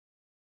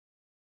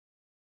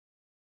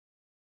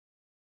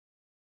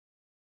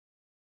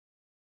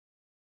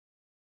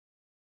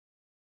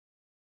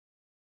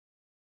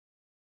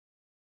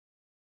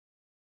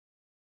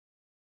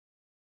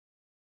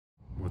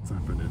What's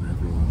happening,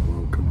 everyone?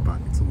 Welcome back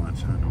to my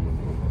channel.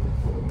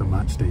 The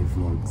Matchday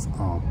vlogs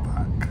are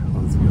back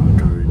as we are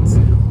going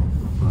to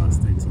our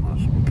first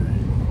international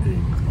game,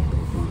 England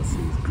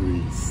versus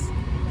Greece.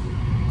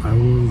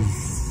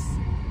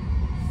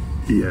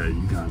 Yeah,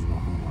 you guys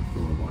know how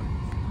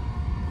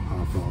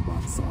I feel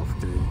about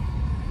Southgate,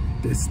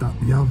 this, that,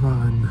 the other,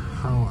 and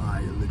how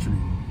I literally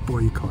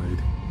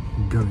boycotted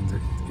going to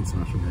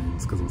international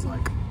games because I was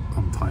like,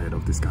 I'm tired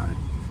of this guy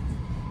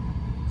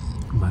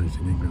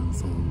managing England.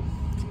 So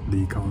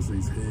Lee Carsley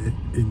is here,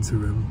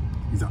 interim.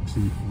 He's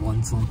actually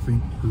won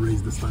something,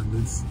 raised the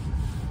standards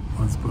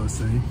as per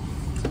se,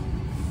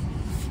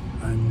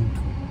 and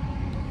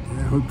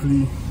yeah,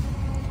 hopefully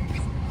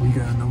we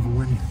get another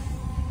win.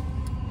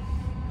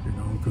 You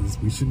know, because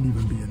we shouldn't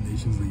even be in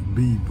Nations League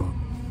B, but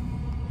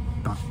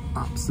that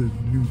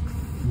absolute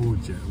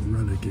fraudulent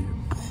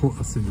relegate put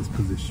us in this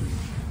position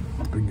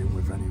to begin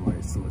with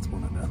anyway. So it's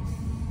one of them.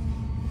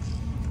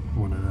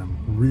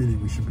 Really,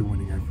 we should be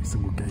winning every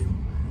single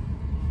game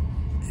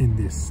in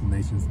this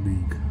Nations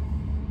League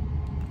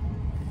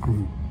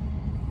group.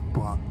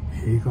 But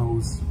here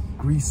goes.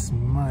 Greece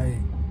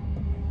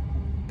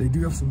they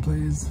do have some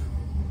players.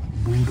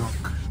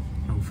 BALDOCK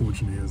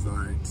unfortunately has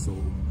died, so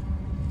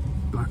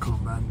black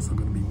armbands are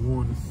going to be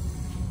worn.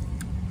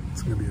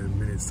 It's going to be a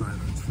minute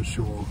silence for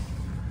sure.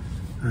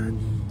 And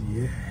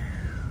yeah,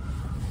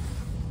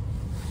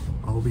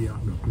 I'll be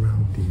out the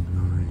ground in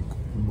like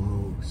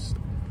almost,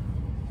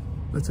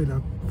 let's say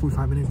like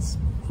 45 minutes,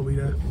 I'll be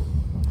there.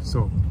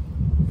 So,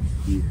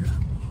 yeah.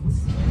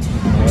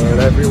 Alright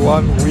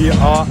everyone, we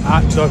are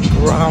at the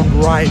ground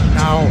right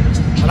now.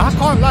 And I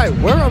can't lie,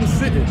 where I'm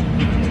sitting,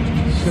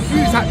 the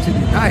view's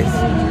actually nice.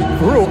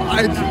 For real,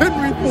 I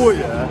genuinely thought,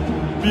 yeah,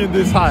 being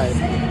this high,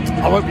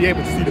 I won't be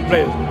able to see the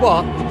players.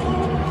 But,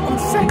 on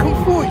second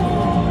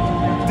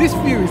thought, this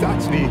view is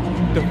actually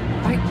the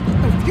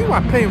view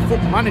I play in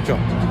Football Manager.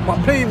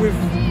 But playing with,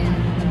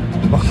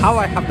 but how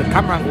I have the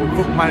camera angle with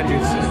Football Manager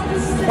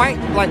is quite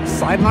like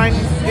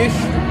sideline-ish,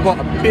 but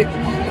a bit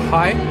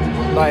high,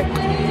 like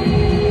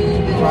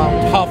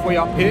around halfway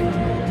up here.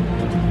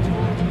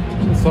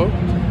 So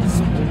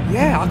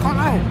yeah, I can't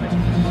lie.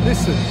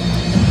 Listen,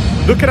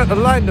 looking at the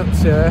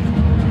lineups here,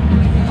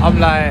 I'm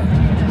like,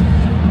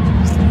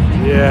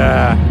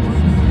 yeah,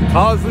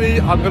 Carsley,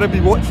 I'm gonna be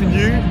watching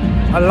you.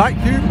 I like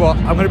you, but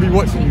I'm gonna be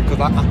watching you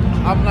because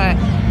I'm like,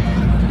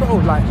 bro,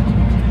 like,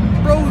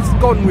 bro's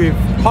gone with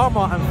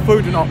Palmer and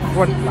Foden up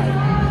front. Like,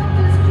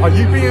 are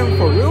you being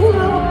for real?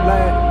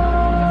 Like,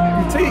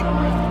 you take,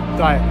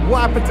 like, what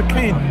happened to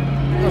Kane?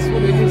 That's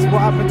what it is.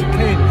 What happened to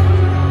Kane?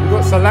 We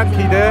got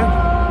Solanke there,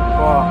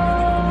 but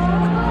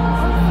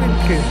I'm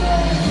thinking,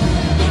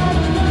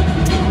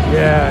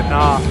 yeah,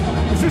 nah.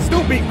 We should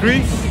still beat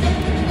Greece.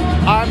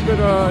 I'm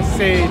gonna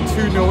say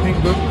 2-0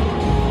 England,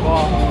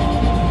 but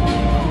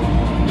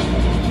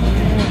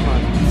yeah,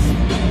 man.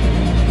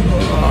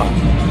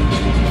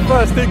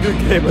 First England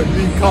game and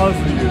Lee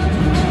Carsley.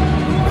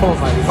 Come on,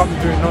 man, you can't be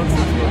doing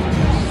nonsense, bro.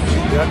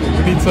 Yeah, we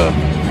need to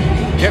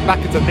get back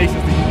into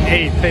Nations League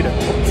A, play the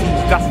top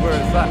teams. That's where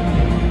it's at.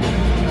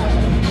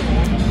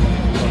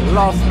 The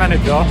last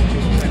manager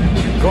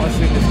got us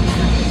in this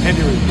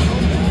anyway.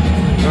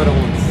 Another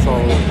one, so.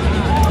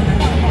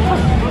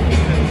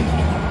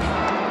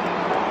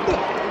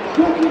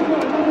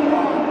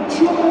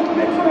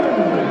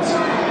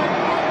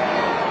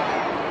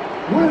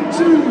 Went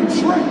to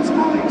Trent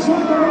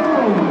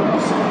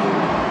Alexander-Arnold.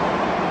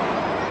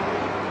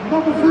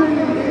 Number 3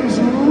 is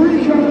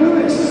Rico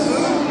Lewis.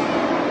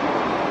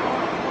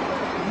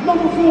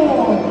 Number 4,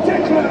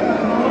 Declan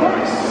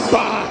Rice.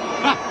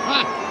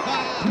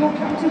 Not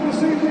captain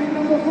this evening,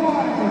 number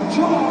 5,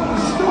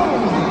 Charles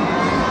Stone.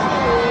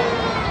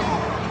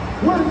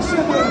 Wearing 7,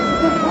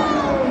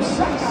 Bukayo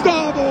Saka.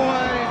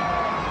 Starboy.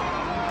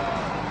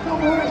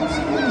 Number 8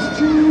 is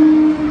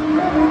Jude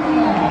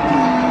Bellingham.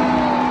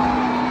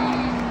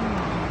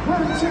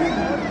 Wearing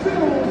 10,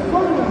 Phil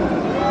Foden.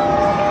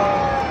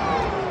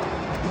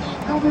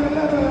 Number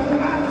 11,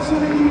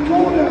 Anthony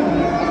Gordon.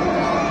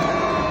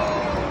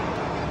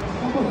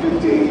 Number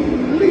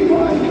 15,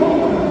 Levi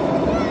Coleman.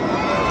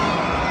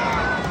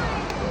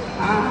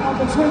 And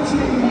number 20,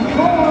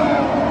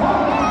 Kyle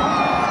Palmer.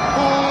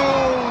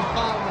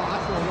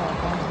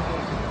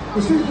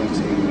 The students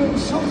England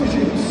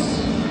substitutes.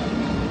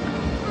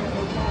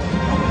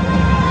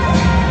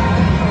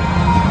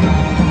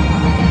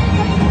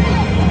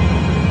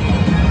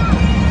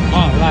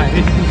 Oh, like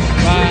this is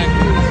fine.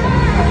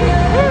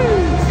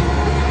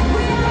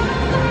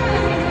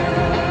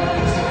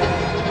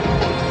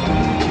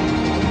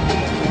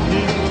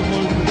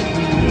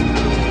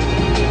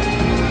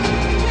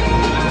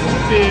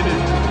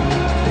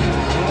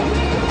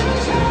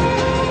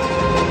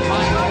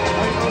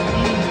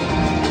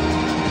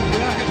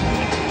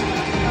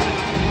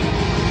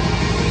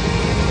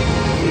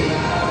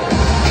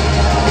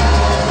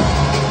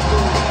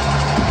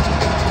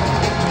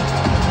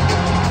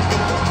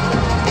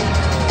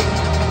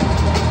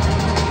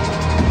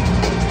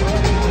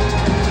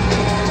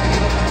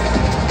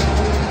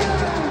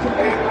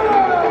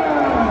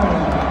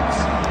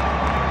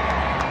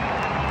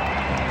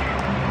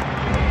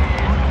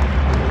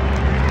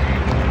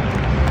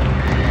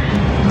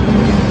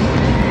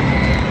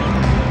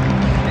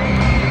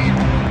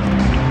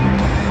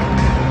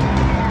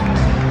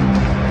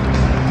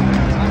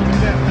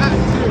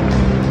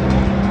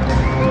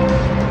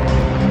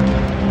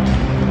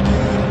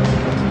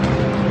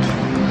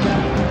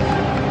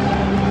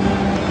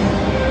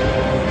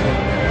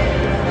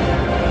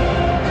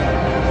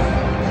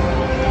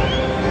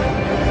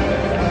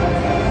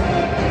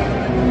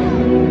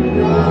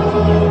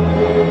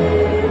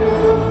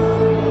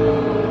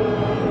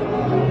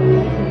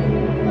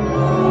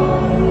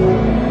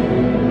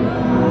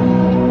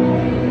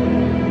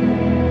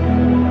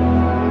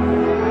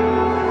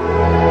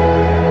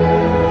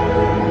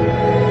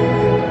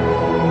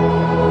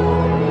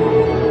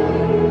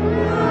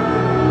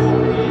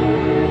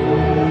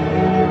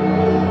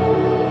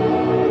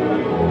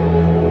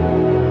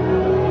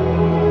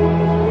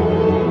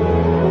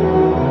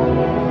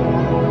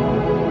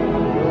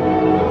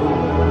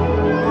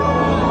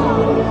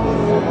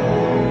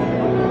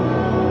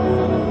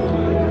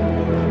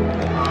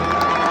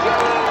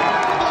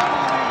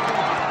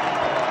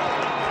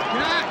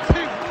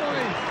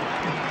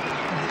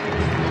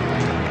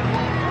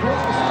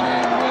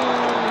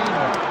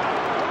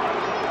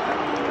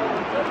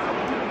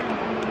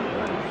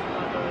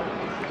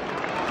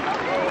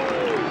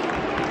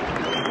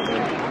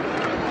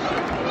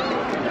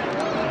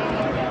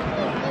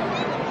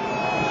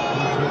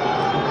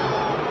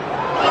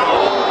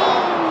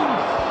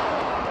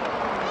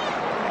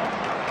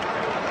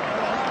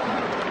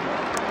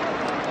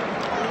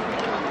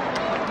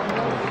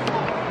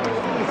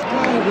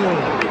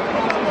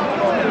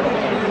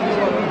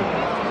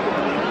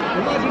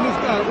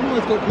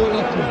 got caught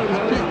up to. It's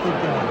Pickford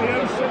guy.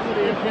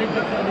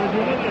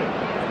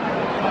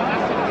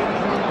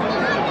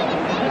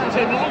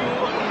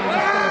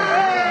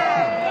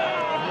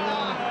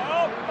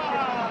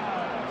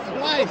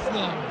 Twice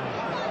now.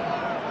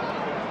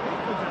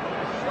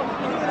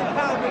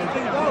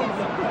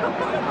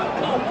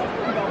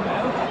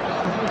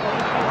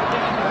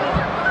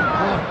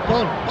 Go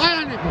on. Why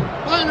on it, bro?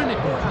 Why on it,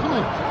 bro? Come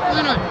on.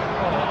 Why not?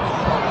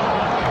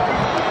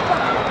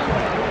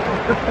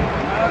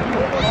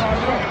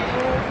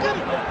 Get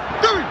it.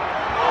 Do it.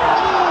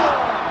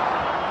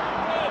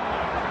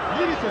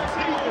 You need to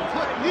take the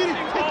time. You need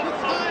to take your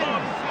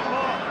time.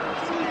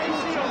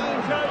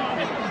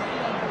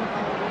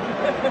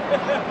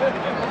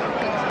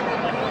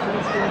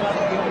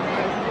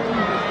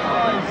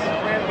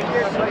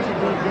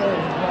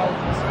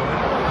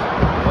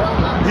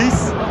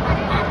 Peace.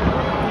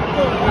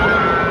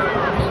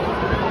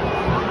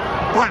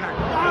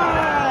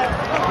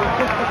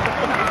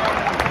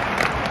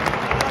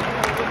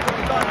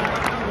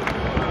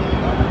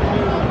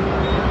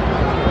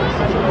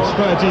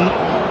 Strategy.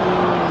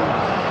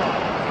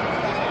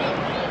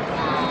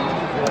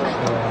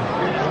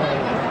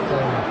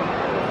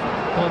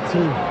 Part 2.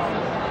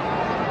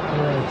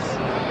 Alright.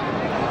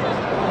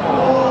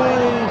 Oh,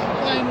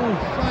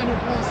 final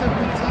pass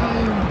every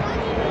time.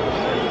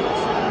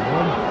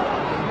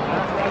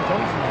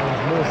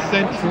 More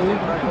central.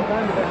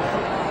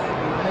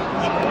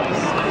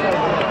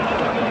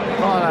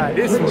 Alright,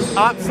 this was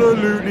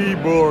absolutely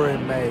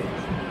boring, mate.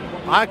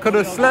 I could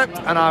have slept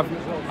and I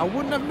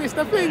wouldn't have missed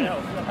a thing.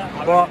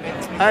 But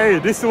hey,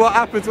 this is what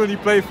happens when you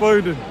play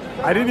Foden.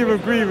 I didn't even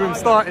agree with him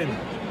starting.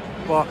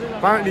 But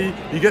apparently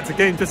he gets a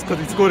game just because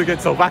he scored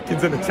against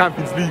Slovakians in the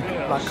Champions League.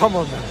 Like, come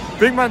on, man.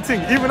 Big man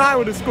thing. Even I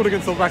would have scored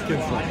against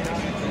Slovakians. Like, you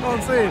know what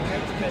I'm saying?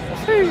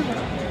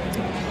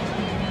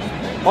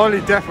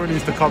 Only definitely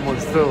needs to come on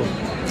still.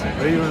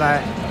 Or even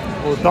like,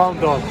 or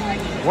BALDOCK.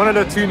 One of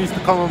the two needs to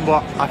come on,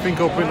 but I think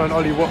I'll bring on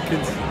Ollie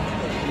Watkins.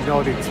 You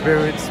know, the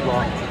experience,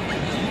 but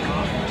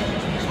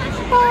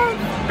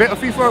bit of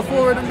FIFA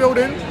 4 in the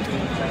building.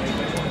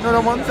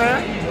 Another one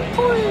there.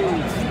 But,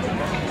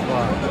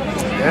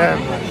 yeah,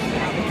 man.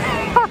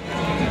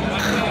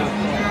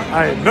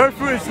 Hey, no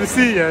footage to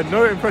see, yeah.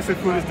 No impressive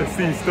footage to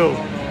see still.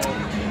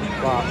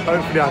 But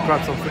hopefully I'll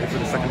grab some footage for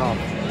the second half.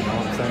 You know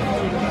what I'm saying?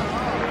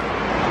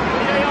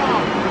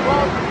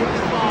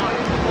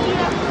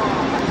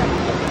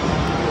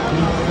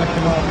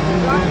 Second half.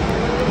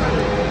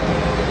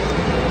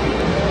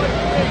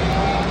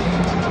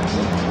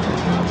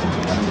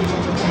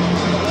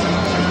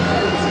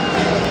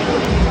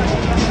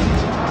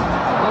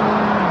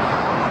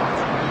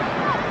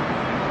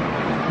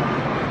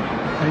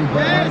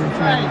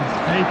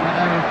 Paper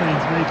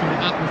aeroplanes making the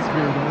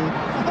atmosphere though.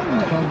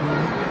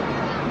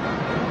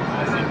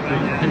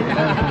 Paper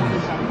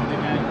aeroplanes.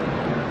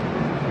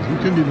 We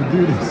couldn't even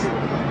do this.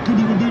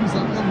 Couldn't even do this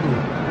at London.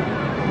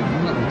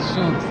 Not a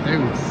chance. They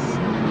would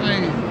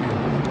slide.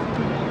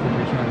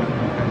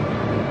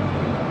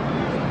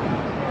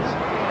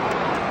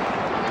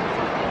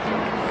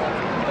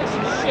 This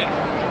is shit.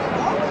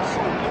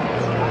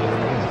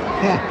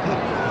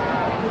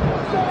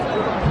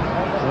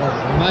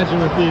 Imagine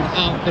we're being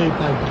outplayed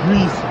by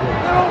Greece, bro.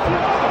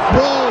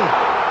 Bro!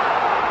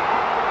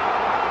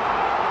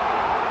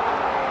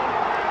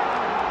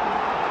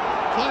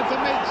 Time to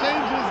make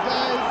changes,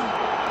 guys.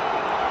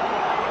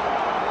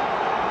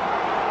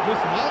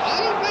 Listen, I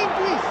don't blame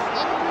Greece.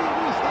 I don't blame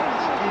Greece. They don't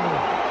have it, you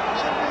know. I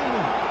don't blame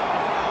them.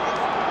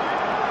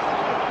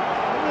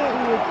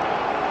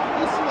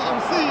 This is what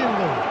I'm saying,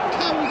 though.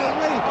 Carried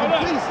away,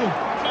 complacent.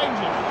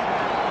 Changes.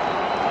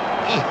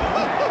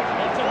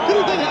 Could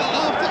have done it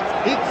after.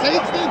 It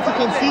takes them to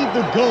concede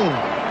the goal.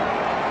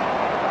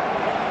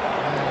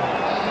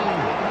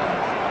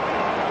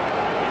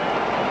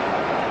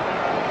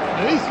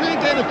 At least we ain't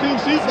getting a clean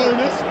sheet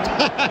bonus.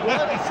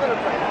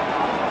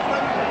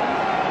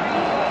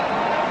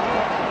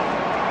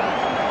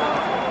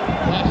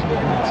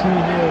 Rashford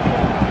 2-0.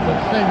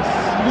 Defense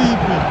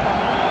sleeping.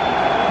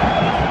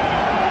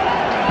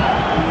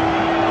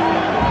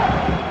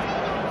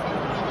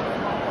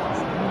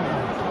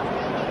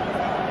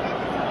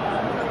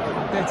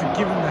 To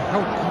give him the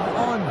help, come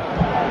on.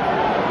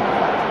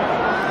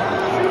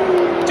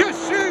 Just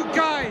shoot,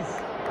 guys.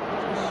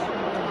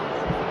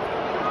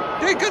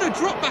 They're gonna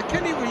drop back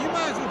anyway. You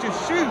might as well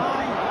just shoot.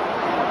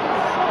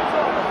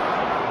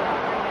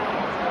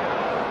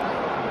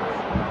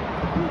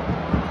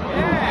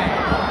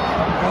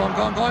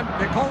 Go on.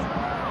 They're cold.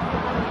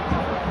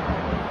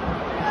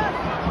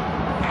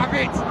 Have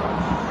it.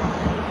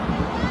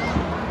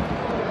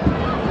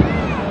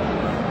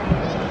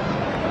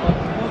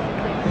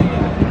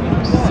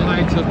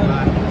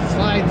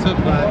 Side to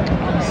back,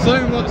 so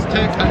much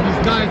tech and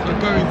these guys are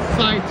going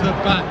side to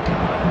back.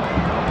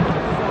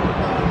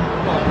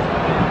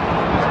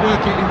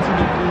 Work it into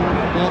the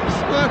box,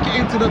 work it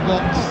into the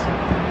box.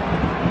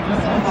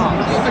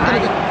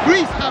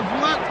 Greece have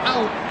worked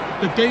out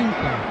the game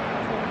plan.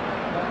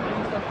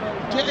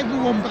 Get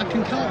everyone back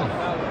and counter,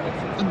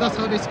 and that's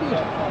how they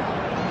scored.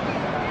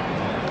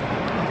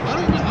 I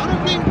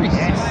don't blame Greece.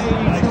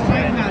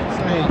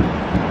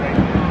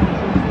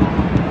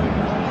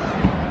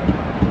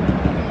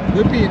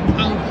 We're being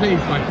outplayed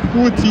by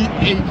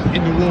 48th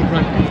in the world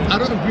rankings. I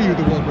don't agree with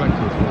the world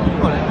rankings.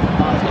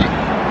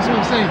 That's what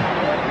I'm saying.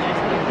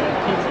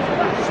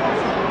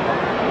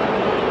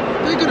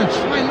 They're gonna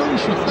try long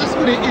shots. That's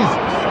what it is.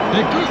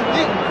 They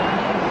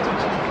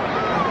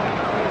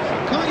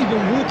can't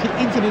even walk it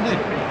into the net.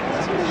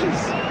 That's what it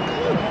is.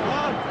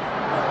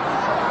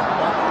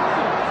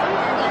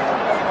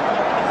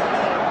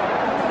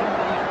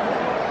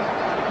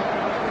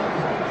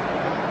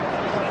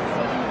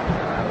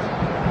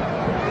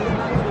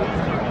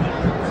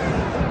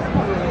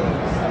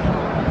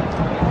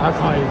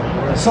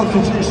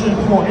 Substitution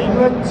for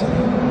England,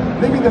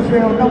 leaving the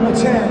field, number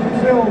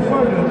 10, Phil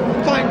Foden.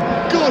 Thank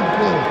God,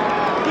 bro.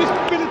 This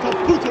Benita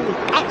Puto was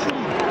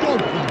absolutely God,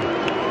 man.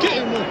 Get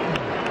him off, man.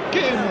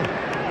 Get him off.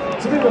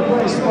 To be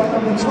replaced by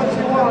number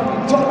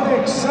 21,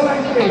 Dominic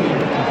Solanke.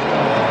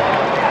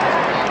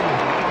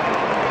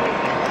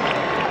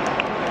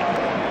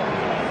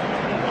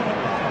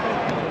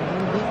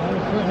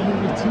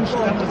 Two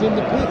strikers on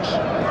the pitch.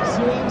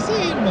 See what I'm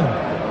saying, man?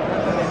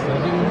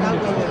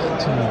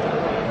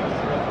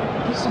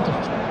 This is the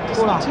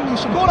team you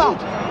should build.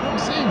 I'm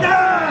saying.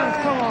 Yes,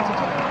 come on.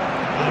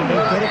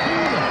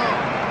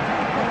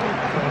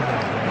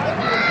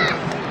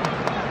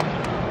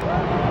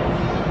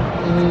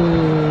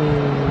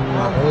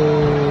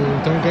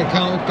 Oh, don't get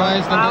counted,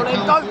 guys. Don't get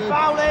counted. Don't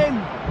foul him.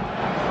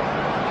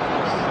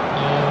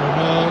 Oh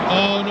no!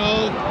 Oh no!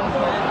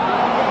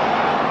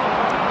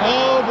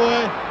 Oh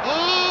boy!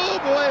 Oh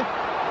boy!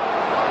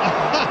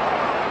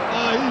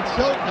 Oh, he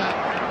choked that.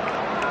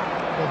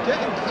 We're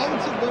getting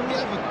counted when we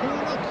have a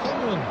corner.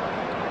 Come on.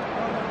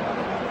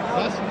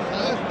 That's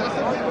a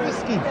bit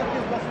risky.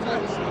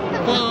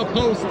 Far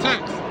post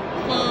tax.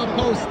 Far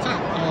post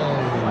tax. Oh,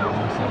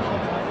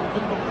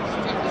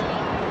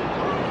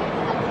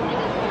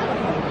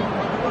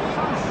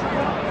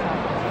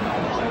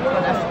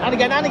 And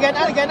again, and again,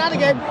 and again, and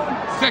again.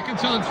 second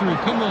chance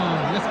route. Come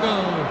on, let's go.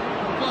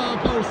 Far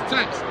post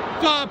tax.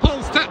 Far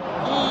post tax.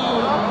 Oh.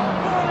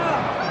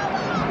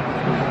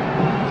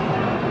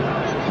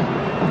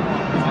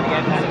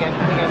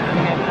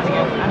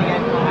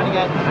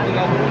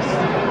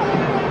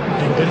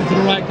 Get it to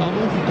the right, come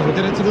on. Gotta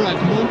get it to the right,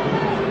 come on.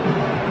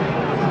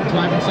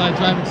 Drive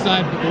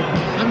inside, but we're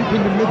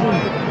camping the middle.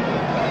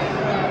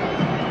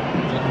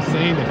 Like I'm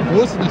saying, they're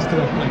forcing us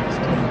to our flanks.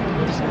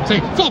 We're just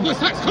saying, far post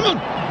tax, come on!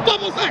 Far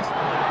post tax!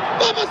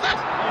 Far post tax!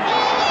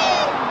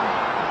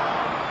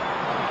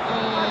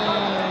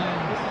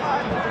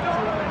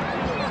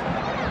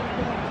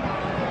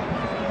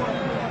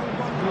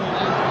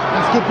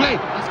 That's good play!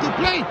 That's good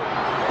play!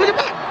 Bring it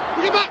back!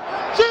 Bring it back!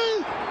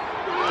 Shoot!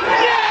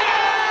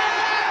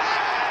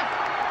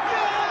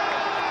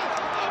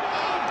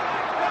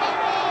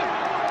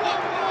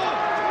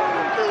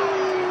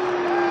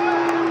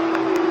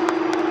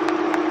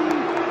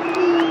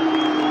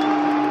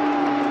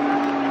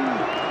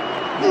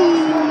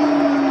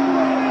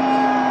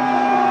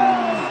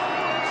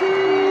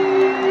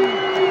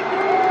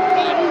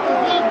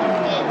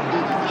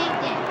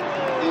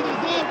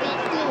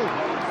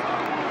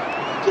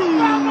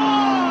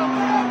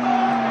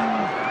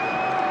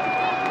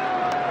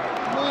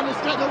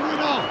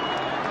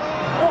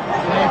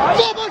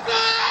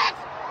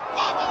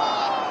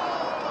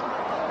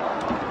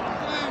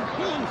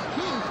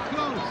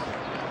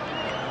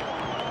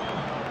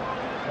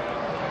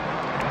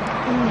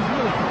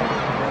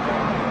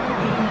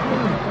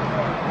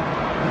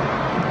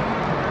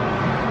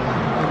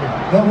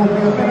 There will be a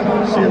minimum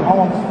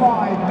of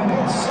 5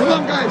 minutes. Come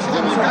on, guys!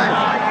 Come on, guys!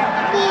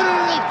 More than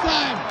enough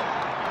time!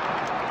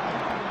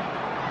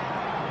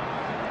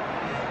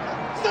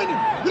 Send him!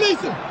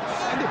 Release him!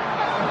 Send him!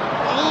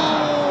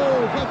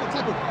 Oh! Perfect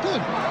tackle!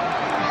 Good!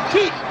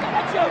 Kick!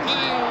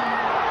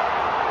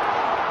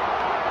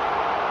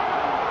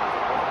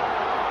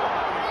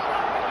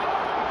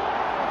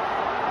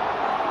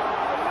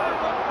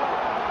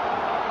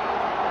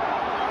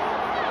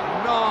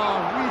 No,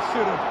 we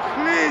should have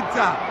cleared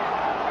that.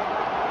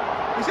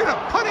 We should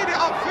have punted it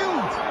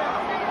upfield.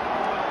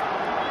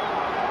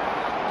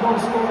 Goal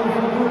scorer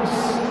for Greece,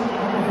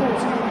 number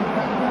 14,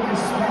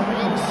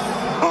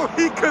 Oh,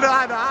 he could have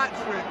had a hat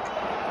trick.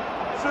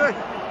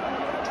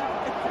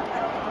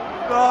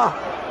 Oh.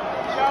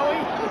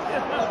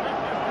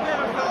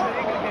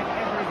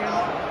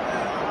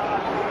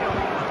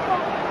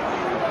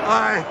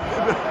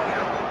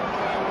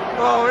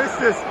 Oh, it's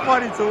just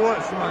funny to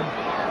watch, man.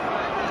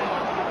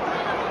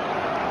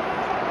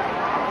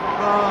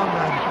 Oh,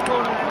 man.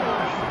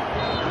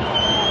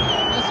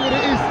 That's what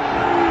it is.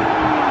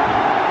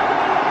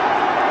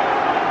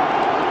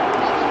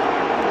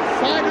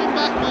 Side and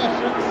back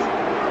motions.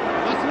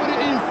 That's what it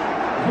is.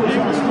 He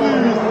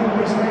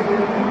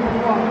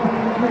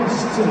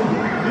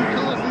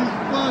can't lose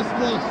first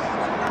loss.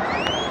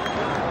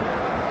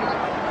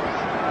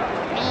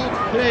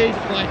 Outplayed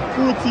by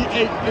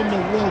 48 in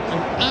the world.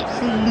 An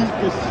absolute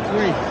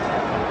disgrace.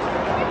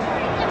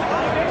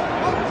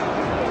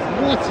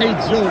 What a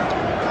joke.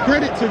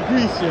 credit to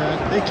Greece, yeah,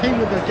 they came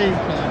with a game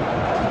plan.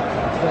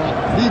 But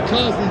Lee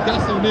Carsley,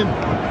 that's on him.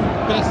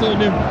 That's on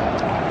him.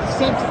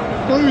 Sub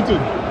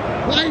Foden.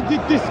 Why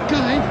did this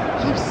guy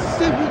have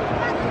 7?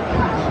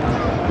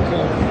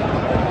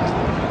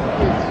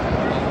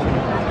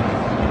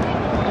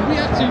 And we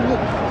actually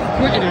looked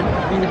threatening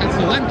when we had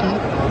Solanke,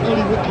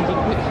 only Watkins on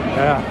the pitch.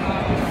 Yeah.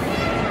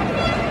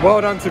 Well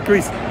done to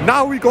Greece.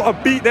 Now we got to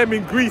beat them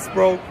in Greece,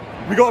 bro.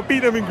 We got to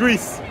beat them in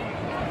Greece.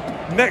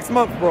 Next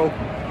month, bro.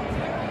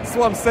 That's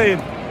what I'm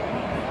saying.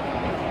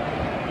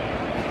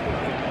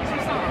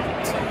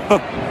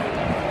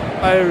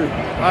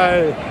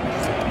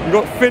 We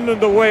got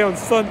Finland away on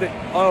Sunday.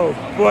 Oh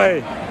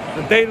boy.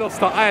 And they lost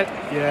to Ireland.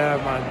 Yeah,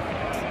 man.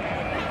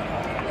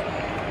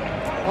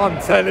 I'm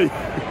telling you.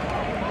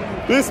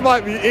 This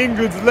might be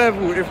England's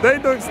level. If they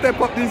don't step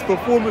up these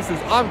performances,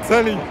 I'm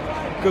telling you.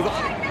 Because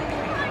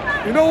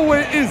you know what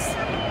it is?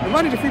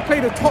 Imagine if we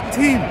played a top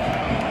team.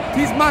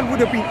 These men would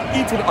have been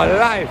eaten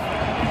alive.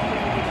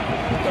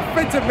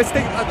 Defensive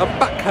mistakes at the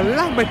back,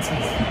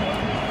 calamities.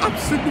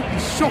 Absolutely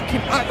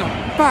shocking at the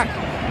back.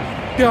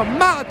 The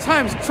amount of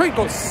times Trent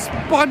got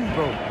spun,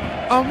 bro.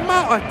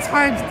 Amount of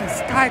times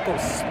this guy got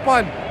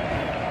spun.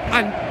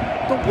 And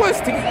the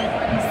worst thing,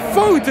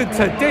 Foden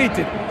today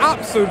did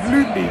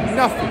absolutely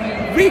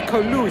nothing.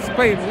 Rico Lewis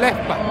playing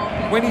left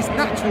back when he's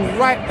natural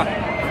right back.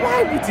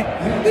 Why would he?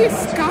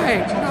 This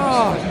guy,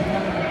 nah.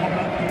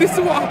 This is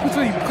what happens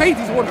when he plays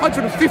these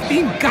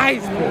 115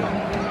 guys, bro.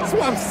 That's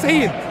what I'm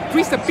saying.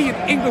 Greece have beaten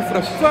England for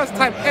the first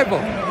time ever.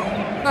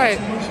 Like,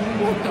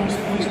 what the?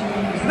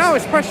 Now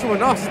it's pressure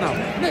on us now.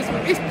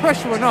 It's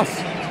pressure on us.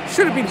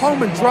 Should have been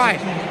home and dry.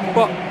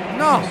 But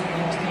nah,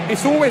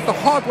 it's always the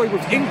hard way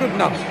with England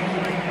now.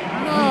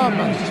 Nah,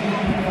 man.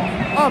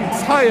 I'm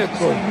tired,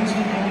 bro.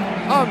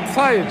 I'm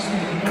tired.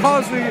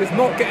 Carsley is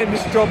not getting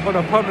this job on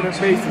a permanent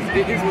basis.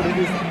 It is what it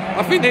is.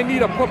 I think they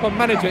need a proper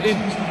manager in.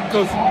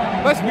 Because,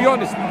 let's be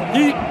honest,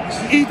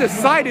 he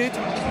decided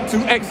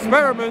to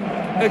experiment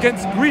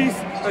against Greece,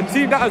 a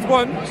team that has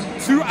won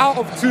 2 out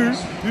of 2.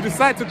 You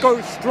decide to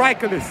go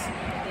strikerless.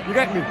 You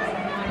get me?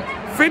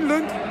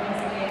 Finland,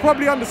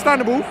 probably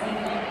understandable,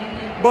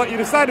 but you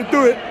decide to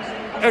do it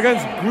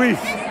against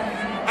Greece.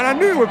 And I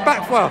knew it would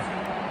backfire.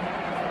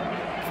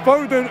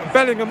 Foden,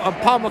 Bellingham and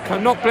Palmer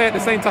cannot play at the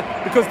same time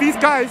because these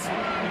guys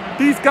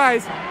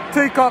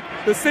take up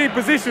the same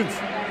positions.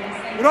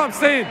 You know what I'm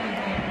saying?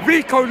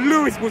 Rico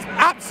Lewis was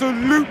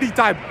absolutely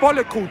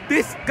diabolical.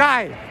 This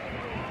guy,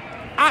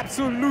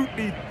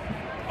 absolutely,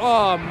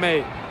 oh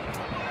mate.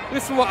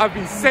 This is what I've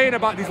been saying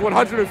about these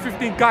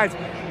 115 guys.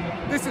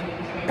 Listen,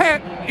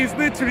 Pep is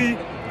literally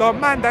the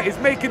man that is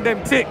making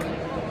them tick.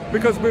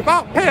 Because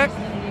without Pep,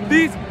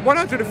 these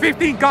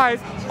 115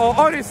 guys are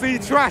honestly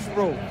trash,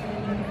 bro.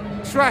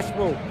 Trash,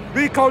 bro.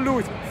 Rico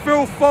Lewis,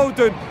 Phil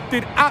Foden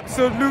did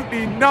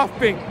absolutely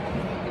nothing.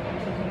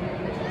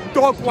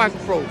 Dog wank,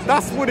 bro.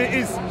 That's what it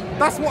is.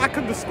 That's what I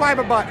can describe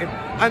about him.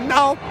 And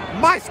now,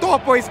 my star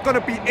boy is going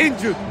to be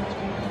injured.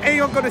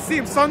 Ain't going to see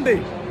him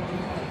Sunday.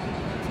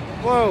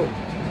 Whoa.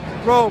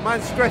 Bro,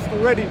 man's stressed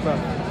already, bro.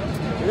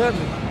 You get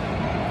me?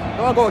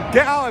 Now I got to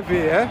get out of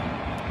here, yeah?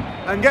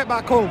 And get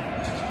back home.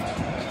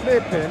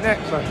 Flipping neck,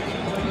 man.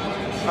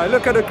 Right,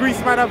 look at the Greece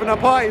man having a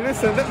party.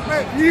 Listen,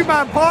 you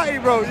man party,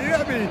 bro. You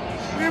get me?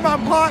 You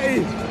man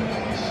party.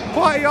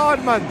 Party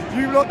hard, man.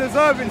 You lot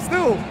deserving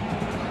still.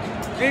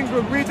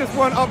 England, we just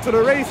went up to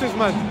the races,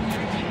 man.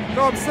 You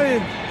know what I'm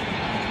saying?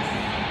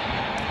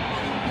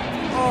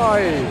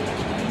 Aye.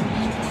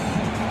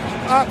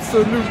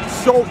 Absolute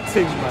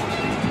jolting, man.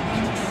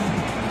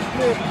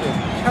 Flipping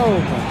hell,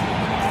 man.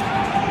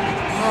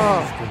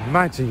 Oh,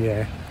 imagine,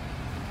 yeah.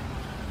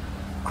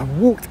 I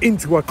walked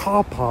into a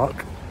car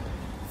park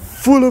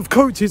full of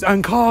coaches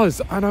and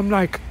cars, and I'm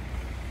like,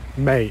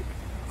 mate,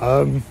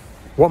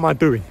 what am I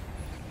doing?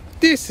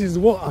 This is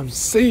what I'm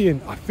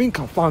saying. I think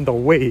I found a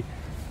way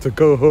to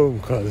go home,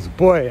 because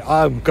boy,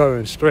 I'm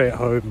going straight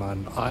home,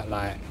 man.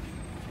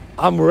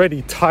 I'm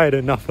already tired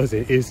enough as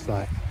it is.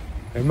 Like,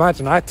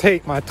 imagine I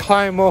take my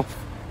time off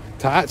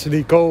to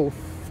actually go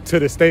to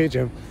the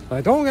stadium.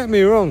 Like, don't get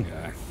me wrong,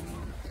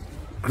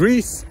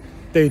 Greece,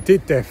 they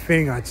did their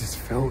thing. I just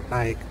felt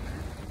like,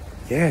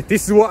 yeah,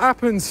 this is what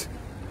happens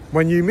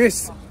when you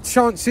miss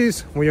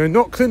chances, when you're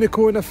not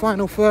clinical in the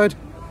final third.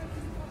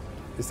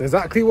 It's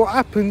exactly what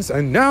happens.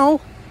 And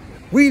now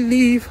we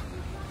leave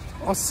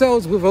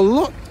ourselves with a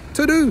lot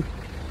to do.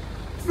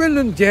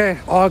 Finland, yeah,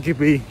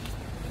 arguably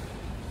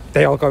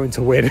they are going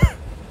to win.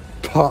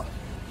 But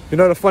you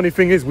know, the funny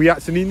thing is, we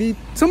actually need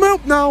some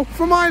help now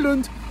from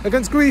Ireland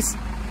against Greece.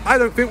 I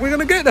don't think we're going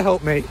to get the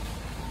help, mate.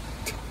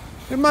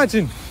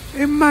 Imagine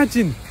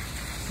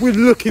we're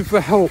looking for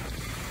help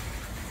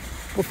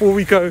before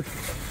we go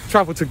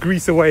travel to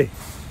Greece away.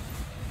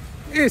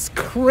 It's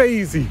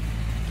crazy,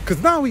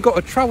 because now we got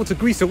to travel to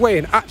Greece away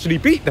and actually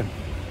beat them,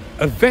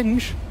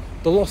 avenge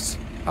the loss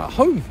at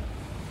home.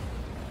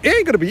 It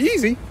ain't gonna be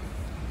easy,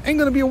 ain't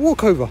gonna be a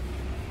walkover.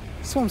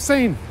 That's what I'm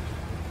saying.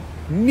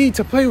 We need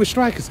to play with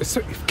strikers. So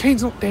if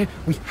Kane's not there,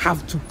 we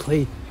have to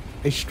play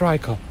a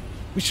striker.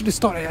 We should have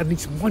started at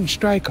least one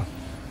striker.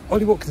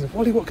 Ollie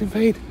Watkins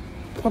played,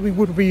 probably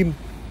would have been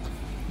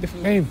a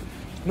different game.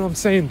 You know what I'm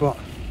saying? But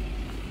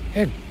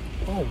hey,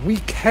 we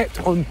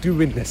kept on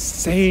doing the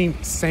same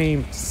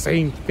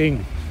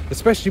thing,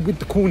 especially with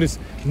the corners.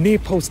 Near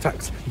post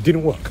tacks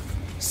didn't work.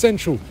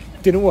 Central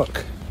didn't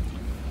work.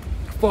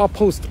 Far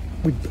post,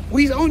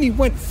 we only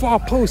went far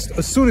post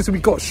as soon as we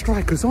got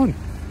strikers on.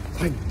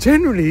 Like,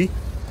 generally,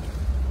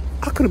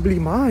 I couldn't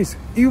believe my eyes.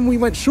 Even when we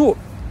went short,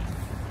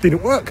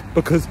 didn't work,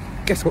 because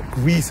guess what?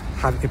 Greece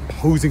had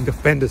imposing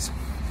defenders.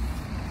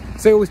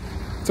 So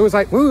it was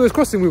like, when we was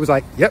crossing, we was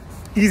like, yep,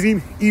 easy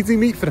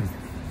meat for them. You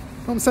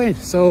know what I'm saying?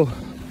 So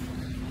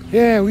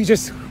yeah, we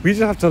just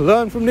have to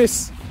learn from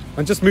this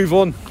and just move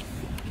on.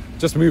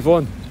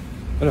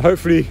 And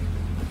hopefully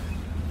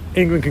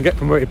England can get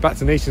promoted back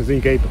to Nations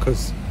League,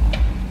 because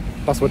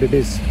that's what it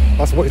is.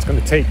 That's what it's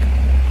going to take.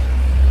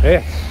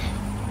 Yeah.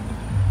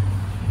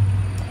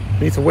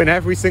 We need to win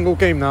every single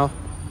game now.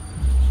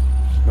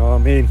 You know what I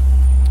mean?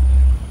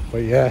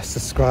 But yeah,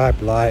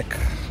 subscribe, like.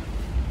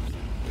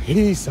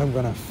 Please, I'm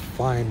going to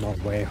find my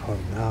way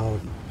home now.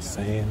 I'm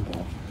saying,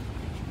 but